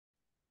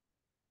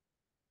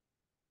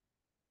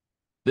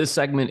This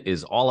segment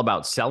is all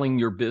about selling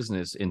your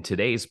business in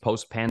today's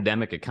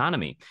post-pandemic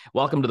economy.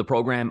 Welcome to the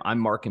program. I'm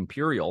Mark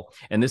Imperial,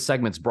 and this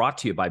segment's brought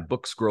to you by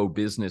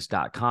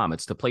booksgrowbusiness.com.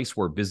 It's the place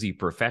where busy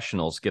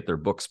professionals get their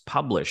books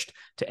published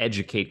to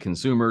educate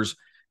consumers,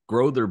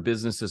 grow their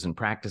businesses and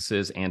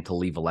practices, and to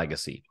leave a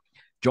legacy.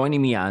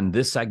 Joining me on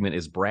this segment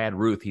is Brad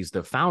Ruth. He's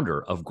the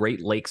founder of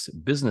Great Lakes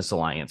Business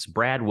Alliance.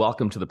 Brad,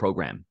 welcome to the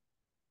program.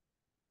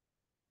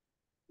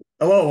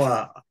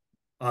 Hello,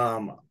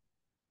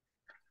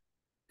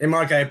 hey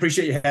Mark, I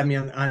appreciate you having me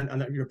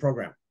on your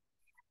program.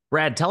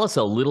 Brad, tell us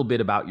a little bit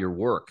about your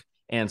work,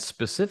 and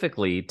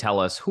specifically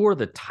tell us who are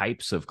the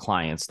types of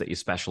clients that you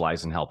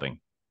specialize in helping.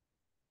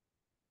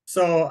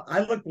 So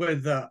I work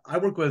with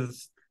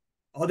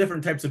all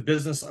different types of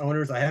business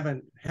owners. I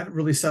haven't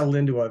really settled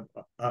into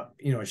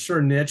a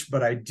sure niche,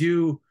 but I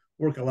do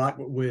work a lot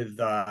with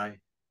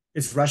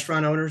it's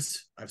restaurant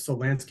owners. I've sold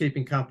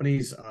landscaping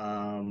companies,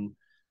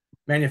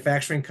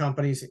 manufacturing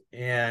companies,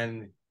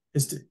 and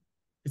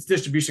it's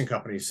distribution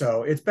companies.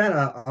 So it's been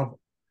a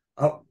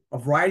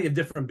variety of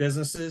different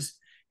businesses,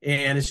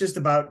 and it's just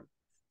about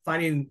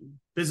finding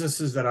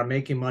businesses that are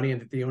making money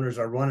and that the owners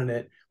are running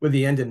it with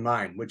the end in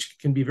mind, which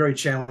can be very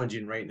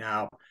challenging right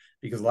now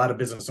because a lot of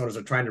business owners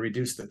are trying to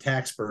reduce the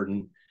tax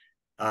burden,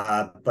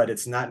 but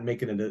it's not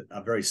making it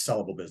a very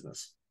sellable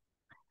business.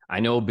 I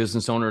know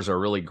business owners are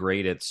really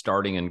great at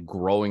starting and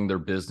growing their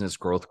business,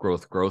 growth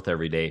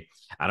every day.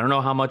 I don't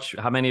know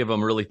how many of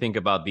them really think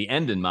about the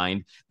end in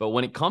mind, but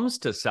when it comes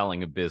to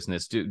selling a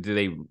business, have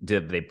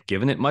they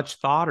given it much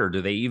thought, or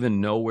do they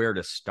even know where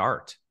to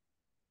start?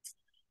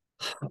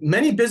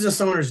 Many business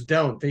owners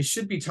don't. They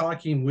should be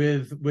talking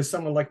with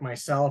someone like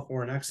myself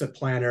or an exit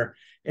planner.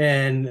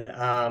 And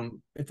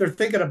if they're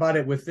thinking about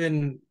it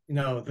within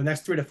the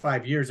next 3 to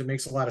 5 years, it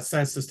makes a lot of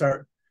sense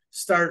to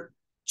start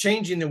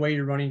changing the way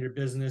you're running your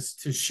business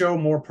to show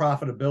more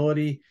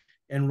profitability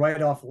and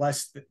write off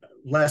less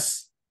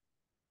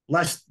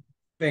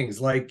things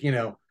like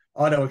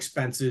auto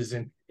expenses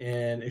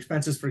and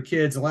expenses for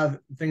kids. A lot of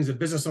things that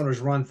business owners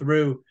run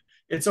through.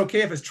 It's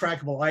okay if it's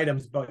trackable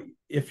items, but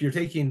if you're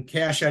taking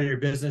cash out of your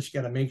business, you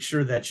got to make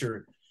sure that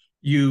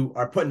you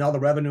are putting all the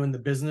revenue in the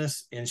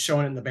business and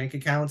showing it in the bank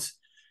accounts.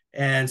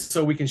 And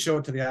so we can show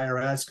it to the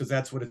IRS because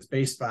that's what it's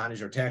based on,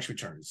 is your tax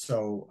returns.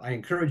 So I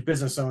encourage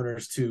business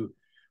owners to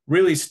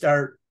really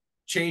start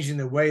changing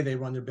the way they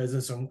run their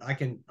business. And I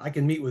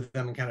can meet with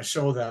them and kind of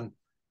show them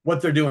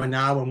what they're doing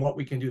now and what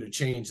we can do to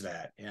change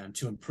that and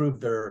to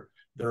improve their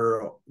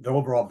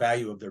overall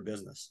value of their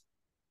business.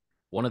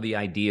 One of the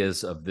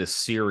ideas of this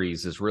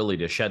series is really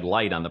to shed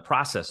light on the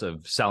process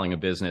of selling a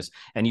business.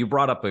 And you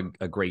brought up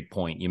a great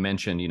point. You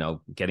mentioned,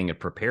 getting it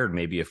prepared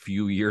maybe a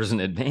few years in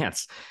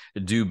advance.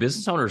 Do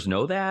business owners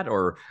know that?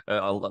 Or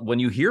when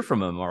you hear from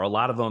them, are a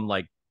lot of them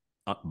like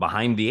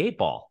behind the eight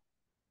ball?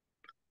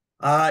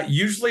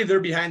 Usually they're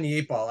behind the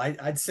eight ball.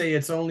 I'd say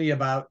it's only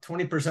about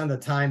 20% of the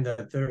time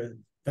that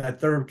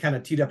they're kind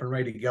of teed up and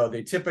ready to go.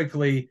 They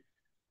typically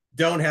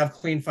don't have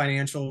clean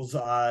financials.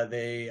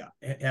 They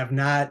have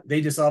not.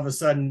 They just all of a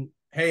sudden,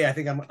 hey, I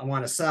think I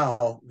want to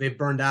sell. They've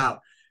burned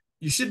out.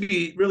 You should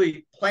be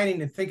really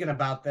planning and thinking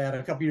about that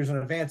a couple years in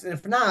advance. And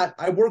if not,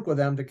 I work with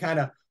them to kind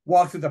of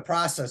walk through the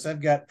process.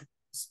 I've got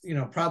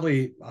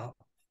probably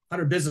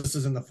 100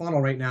 businesses in the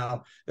funnel right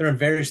now. They're in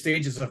various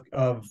stages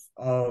of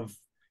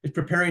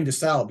preparing to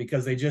sell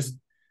because they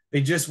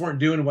just weren't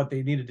doing what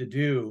they needed to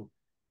do,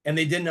 and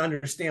they didn't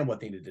understand what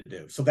they needed to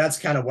do. So that's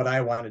kind of what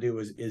I want to do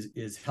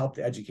is help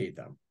to educate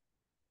them.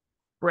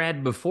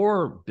 Brad,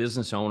 before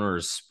business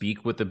owners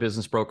speak with a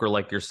business broker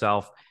like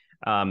yourself,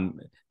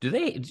 do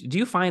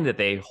you find that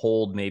they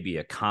hold maybe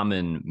a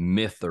common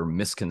myth or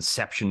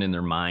misconception in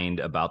their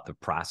mind about the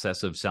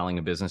process of selling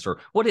a business?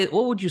 Or what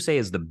would you say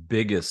is the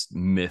biggest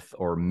myth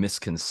or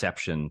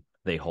misconception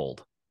they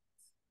hold?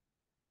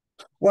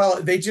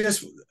 Well,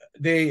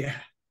 they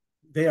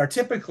are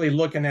typically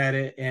looking at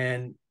it,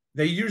 and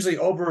they usually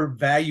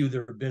overvalue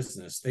their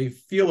business. They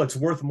feel it's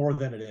worth more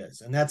than it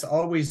is. And that's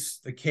always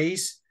the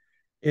case.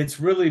 It's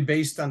really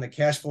based on the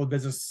cash flow of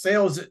business.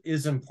 Sales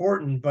is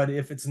important, but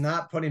if it's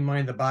not putting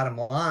money in the bottom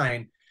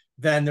line,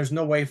 then there's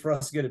no way for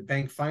us to get it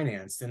bank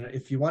financed. And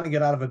if you want to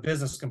get out of a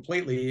business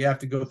completely, you have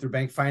to go through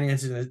bank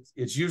financing. It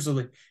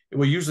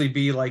will usually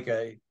be like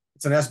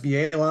it's an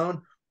SBA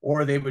loan,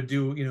 or they would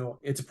do,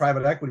 it's a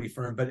private equity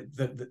firm, but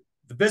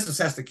the business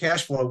has to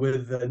cash flow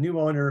with the new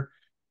owner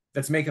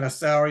that's making a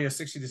salary of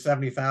 60 to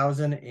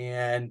 70,000,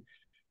 and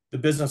the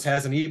business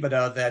has an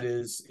EBITDA that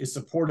is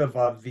supportive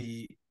of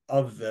the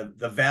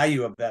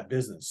value of that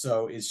business.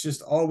 So it's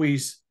just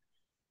always,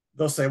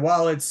 they'll say,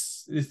 well,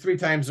 it's 3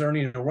 times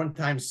earning or 1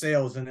 time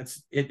sales, and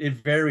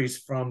it varies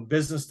from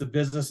business to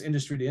business,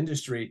 industry to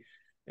industry.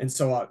 And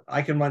so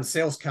I can run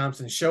sales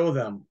comps and show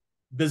them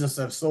business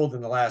I've sold in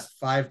the last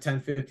 5,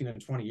 10, 15,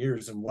 and 20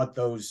 years and what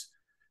those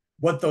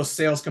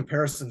sales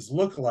comparisons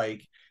look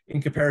like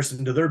in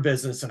comparison to their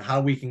business and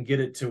how we can get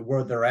it to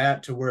where they're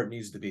at to where it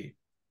needs to be.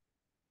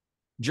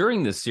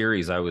 During this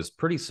series, I was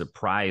pretty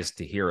surprised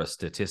to hear a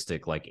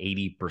statistic like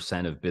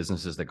 80% of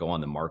businesses that go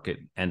on the market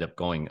end up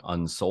going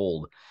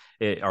unsold.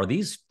 Are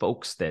these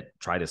folks that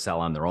try to sell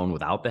on their own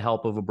without the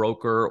help of a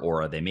broker,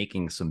 or are they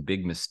making some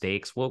big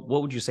mistakes? What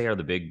would you say are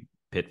the big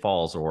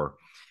pitfalls or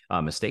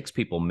mistakes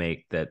people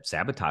make that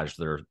sabotage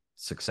their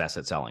success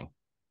at selling?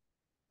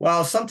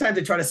 Well, sometimes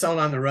they try to sell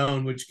it on their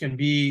own, which can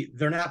be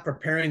they're not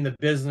preparing the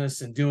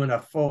business and doing a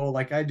full,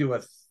 like I do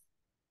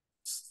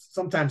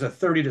sometimes a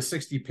 30 to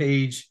 60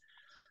 page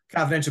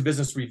confidential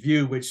business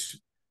review, which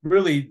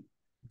really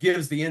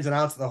gives the ins and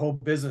outs of the whole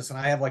business. And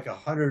I have like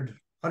 100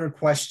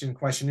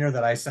 questionnaire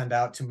that I send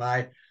out to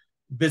my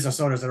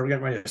business owners that are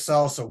getting ready to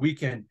sell, so we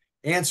can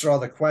answer all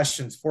the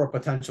questions for a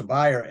potential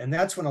buyer. And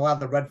that's when a lot of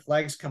the red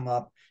flags come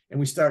up and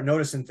we start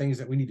noticing things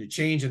that we need to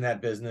change in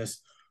that business.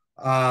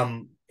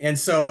 And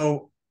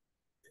so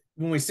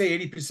when we say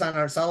 80%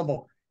 aren't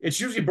sellable,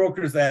 it's usually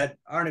brokers that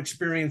aren't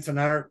experienced and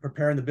aren't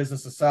preparing the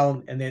business to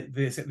sell. And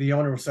the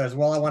owner says,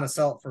 well, I want to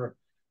sell it for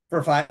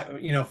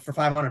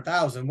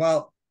 500,000.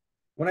 Well,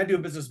 when I do a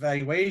business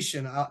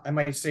valuation, I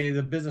might say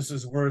the business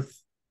is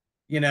worth,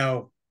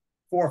 four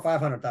or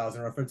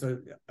 500,000, or if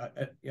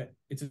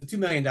it's a $2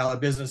 million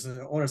business and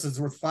the owner says it's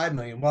worth 5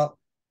 million. Well,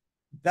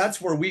 that's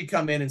where we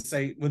come in and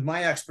say, with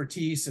my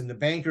expertise and the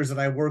bankers that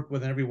I work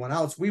with and everyone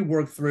else, we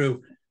work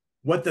through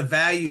what the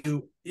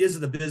value is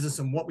of the business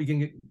and what we can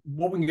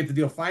get the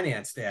deal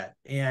financed at.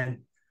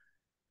 And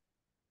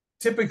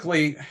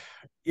typically,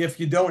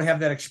 if you don't have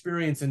that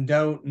experience and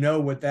don't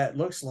know what that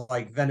looks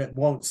like, then it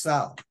won't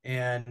sell.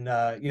 And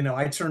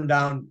I turn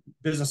down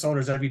business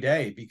owners every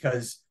day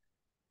because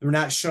they're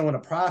not showing a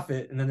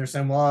profit, and then they're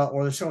saying, well,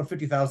 or they're showing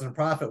 50,000 in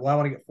profit. Well, I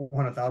want to get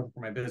 400,000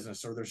 for my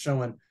business, or they're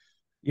showing,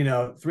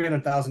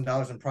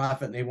 $300,000 in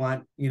profit, and they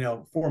want,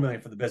 4 million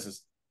for the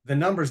business. The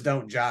numbers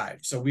don't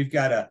jive. So we've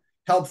got to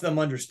help them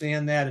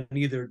understand that and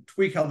either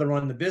tweak how they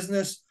run the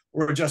business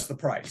or adjust the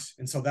price.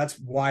 And so that's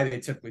why they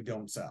typically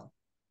don't sell.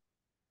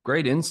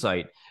 Great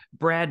insight.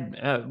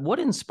 Brad, what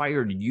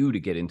inspired you to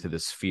get into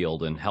this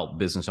field and help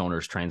business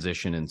owners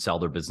transition and sell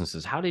their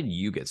businesses? How did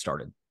you get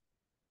started?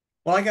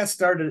 Well, I got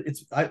started.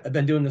 I've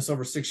been doing this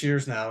over 6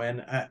 years now,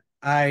 and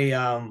I've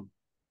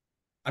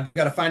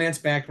got a finance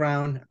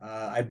background.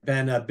 I've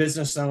been a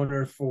business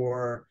owner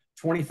for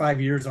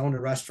 25 years. I owned a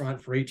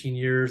restaurant for 18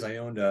 years. I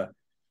owned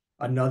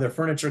another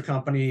furniture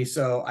company.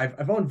 So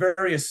I've owned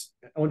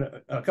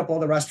a couple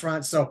other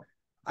restaurants. So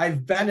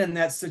I've been in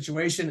that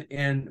situation.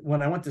 And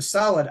when I went to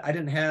sell it, I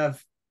didn't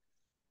have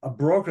a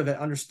broker that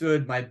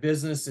understood my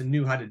business and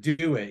knew how to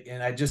do it.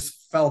 And I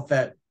just felt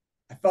I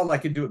felt I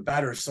could do it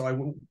better. So I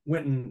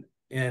went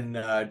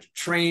and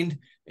trained,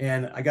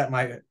 and I got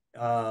my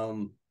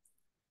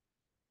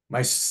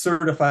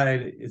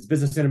certified as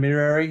business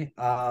intermediary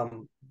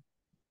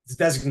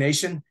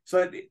designation.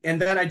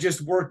 And then I just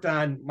worked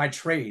on my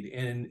trade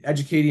and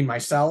educating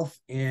myself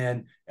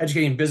and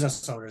educating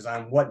business owners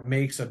on what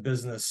makes a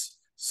business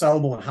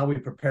sellable and how we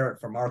prepare it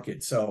for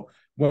market. So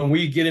when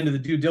we get into the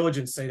due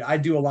diligence stage, I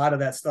do a lot of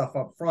that stuff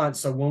up front.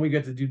 So when we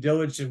get to due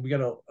diligence, we got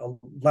a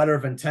letter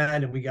of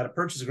intent and we got a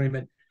purchase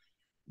agreement.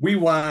 We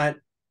want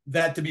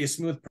that to be a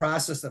smooth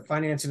process. The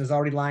financing is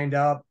already lined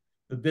up.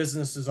 The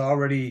business is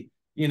already,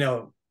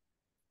 a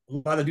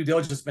lot of due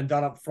diligence has been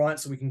done up front,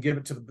 so we can give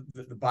it to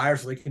the buyer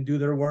so they can do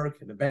their work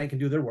and the bank can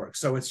do their work.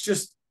 So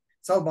it's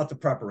all about the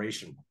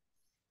preparation.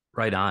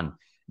 Right on.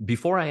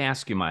 Before I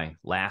ask you my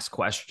last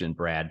question,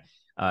 Brad,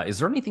 is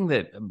there anything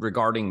that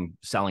regarding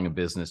selling a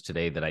business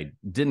today that I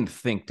didn't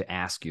think to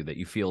ask you that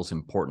you feel is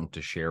important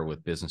to share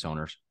with business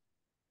owners?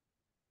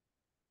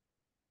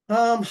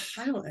 I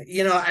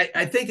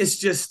think it's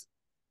just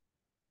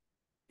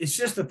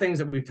the things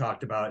that we've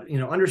talked about,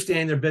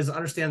 understanding their business,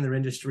 understanding their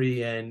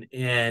industry, and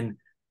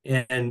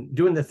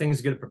doing the things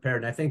to get it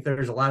prepared. And I think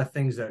there's a lot of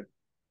things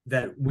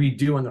that we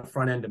do on the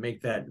front end to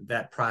make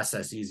that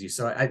process easy.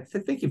 So I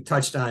think you've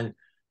touched on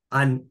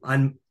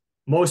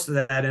most of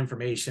that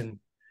information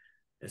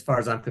as far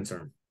as I'm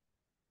concerned.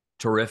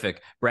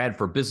 Terrific. Brad,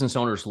 for business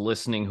owners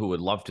listening who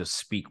would love to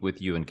speak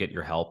with you and get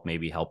your help,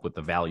 maybe help with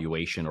the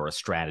valuation or a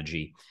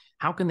strategy,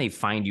 how can they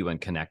find you and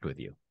connect with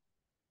you?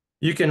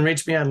 You can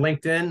reach me on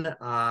LinkedIn.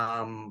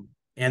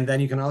 And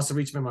then you can also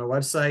reach me on my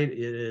website. It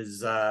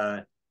is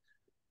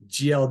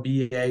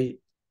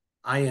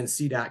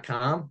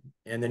glbainc.com.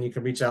 And then you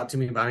can reach out to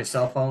me by my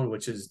cell phone,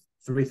 which is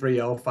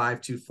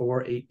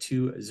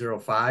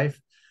 330-524-8205.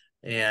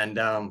 And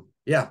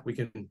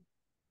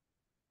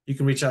you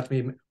can reach out to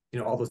me,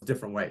 all those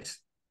different ways.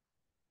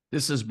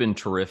 This has been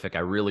terrific. I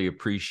really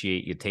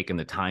appreciate you taking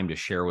the time to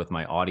share with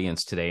my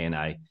audience today. And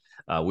I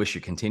wish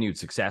you continued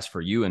success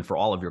for you and for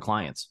all of your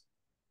clients.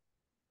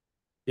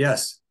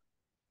 Yes,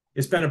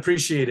 it's been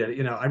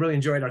appreciated. I really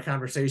enjoyed our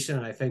conversation,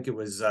 and I think it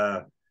was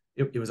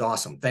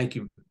awesome. Thank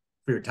you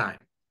for your time.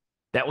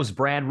 That was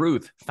Brad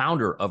Ruth,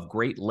 founder of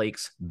Great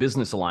Lakes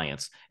Business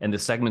Alliance. And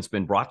this segment's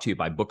been brought to you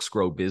by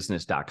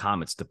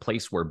booksgrowbusiness.com. It's the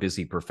place where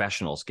busy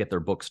professionals get their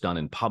books done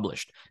and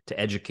published to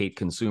educate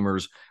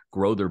consumers,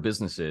 grow their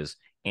businesses,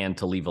 and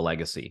to leave a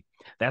legacy.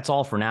 That's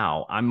all for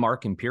now. I'm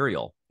Mark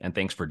Imperial, and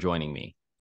thanks for joining me.